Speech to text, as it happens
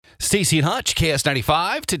Stacey and Hutch,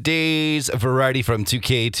 KS95. Today's variety from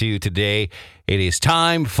 2K to today. It is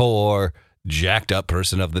time for Jacked Up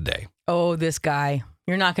Person of the Day. Oh, this guy.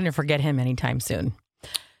 You're not going to forget him anytime soon.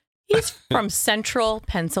 He's from Central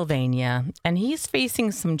Pennsylvania, and he's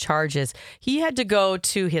facing some charges. He had to go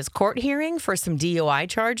to his court hearing for some DUI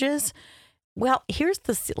charges. Well, here's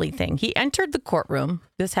the silly thing. He entered the courtroom.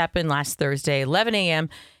 This happened last Thursday, 11 a.m.,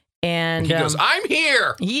 and he goes, I'm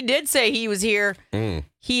here. He did say he was here.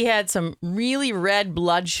 He had some really red,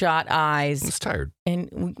 bloodshot eyes. He's tired.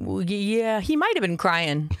 And yeah, he might have been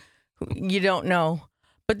crying. You don't know.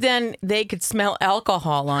 But then they could smell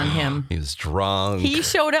alcohol on him. He was drunk. He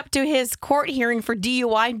showed up to his court hearing for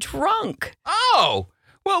DUI drunk. Oh,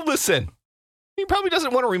 well, listen. He probably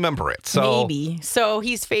doesn't want to remember it. So Maybe. So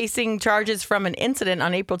he's facing charges from an incident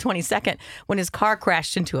on April 22nd when his car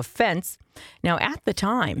crashed into a fence. Now, at the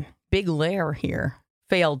time, Big Lair here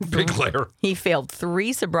failed. Big Lair. He failed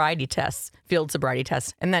 3 sobriety tests, field sobriety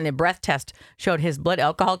tests, and then a breath test showed his blood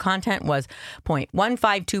alcohol content was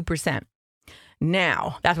 0.152%.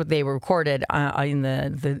 Now, that's what they recorded in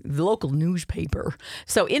the local newspaper.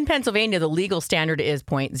 So in Pennsylvania, the legal standard is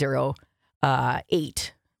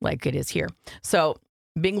 0.08, like it is here. So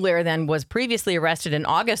Big Lair then was previously arrested in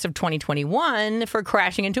August of 2021 for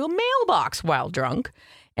crashing into a mailbox while drunk.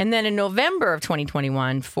 And then in November of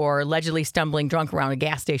 2021 for allegedly stumbling drunk around a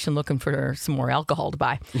gas station looking for some more alcohol to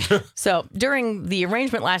buy. So during the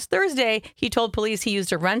arraignment last Thursday, he told police he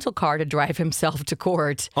used a rental car to drive himself to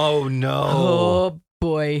court. Oh, no. Oh,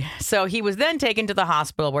 boy. So he was then taken to the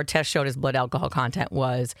hospital where tests showed his blood alcohol content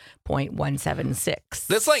was 0.176.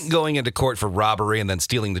 That's like going into court for robbery and then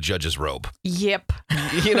stealing the judge's robe. Yep.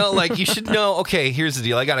 You know, like you should know, okay, here's the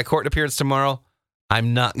deal. I got a court appearance tomorrow.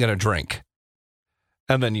 I'm not going to drink.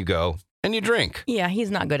 And then you go and you drink. Yeah,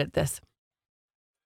 he's not good at this.